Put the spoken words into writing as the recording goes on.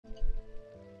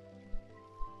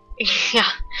Yeah,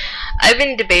 I've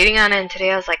been debating on it, and today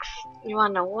I was like, you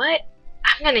wanna know what?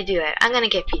 I'm gonna do it. I'm gonna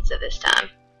get pizza this time.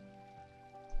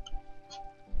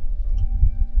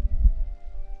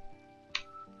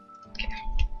 Okay.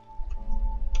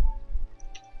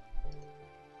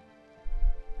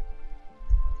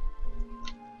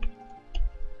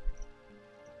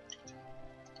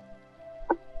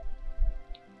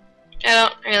 I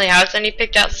don't really have any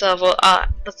picked out, so we'll,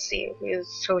 let's see who's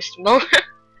hostable.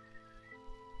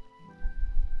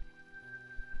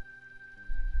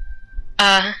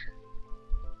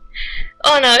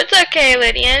 Oh no, it's okay,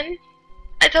 Lydian.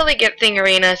 I totally get thing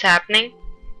arena is happening.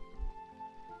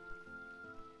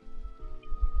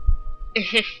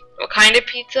 What kind of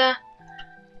pizza?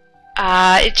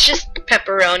 It's just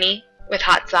pepperoni with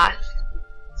hot sauce.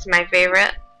 It's my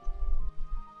favorite.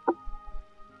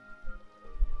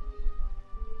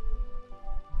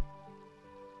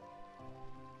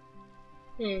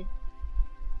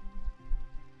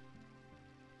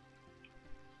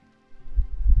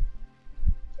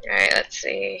 Alright, let's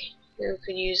see. Who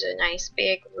could use a nice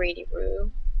big reedy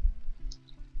room?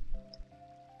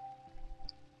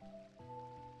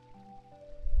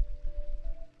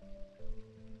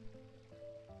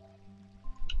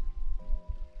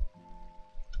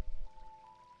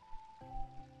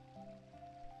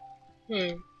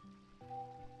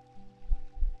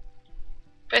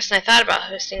 Person I thought about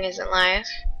hosting isn't live.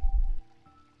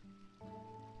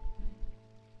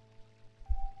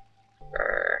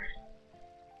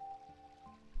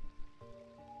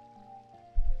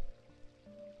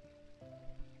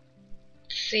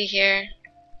 Let's see here.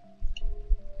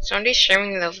 Somebody's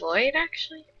sharing the void,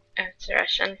 actually? Oh, it's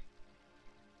Russian.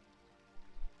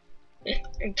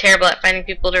 I'm terrible at finding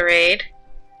people to raid.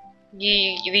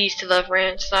 You used to love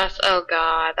ranch sauce? Oh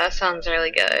god, that sounds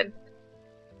really good.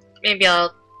 Maybe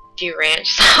I'll do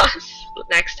ranch sauce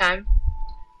next time.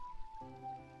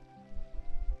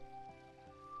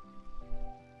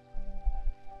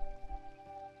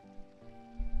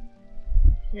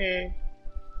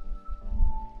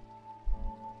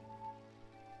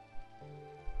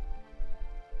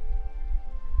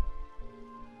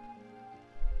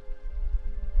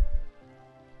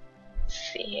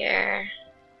 Let's see here.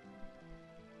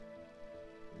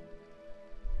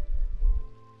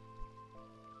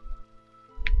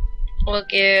 We'll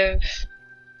give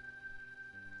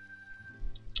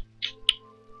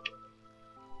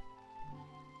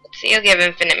I'll give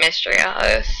Infinite Mystery a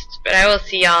host, but I will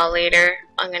see y'all later.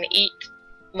 I'm gonna eat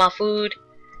my food,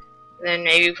 and then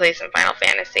maybe play some Final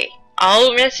Fantasy.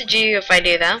 I'll message you if I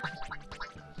do though.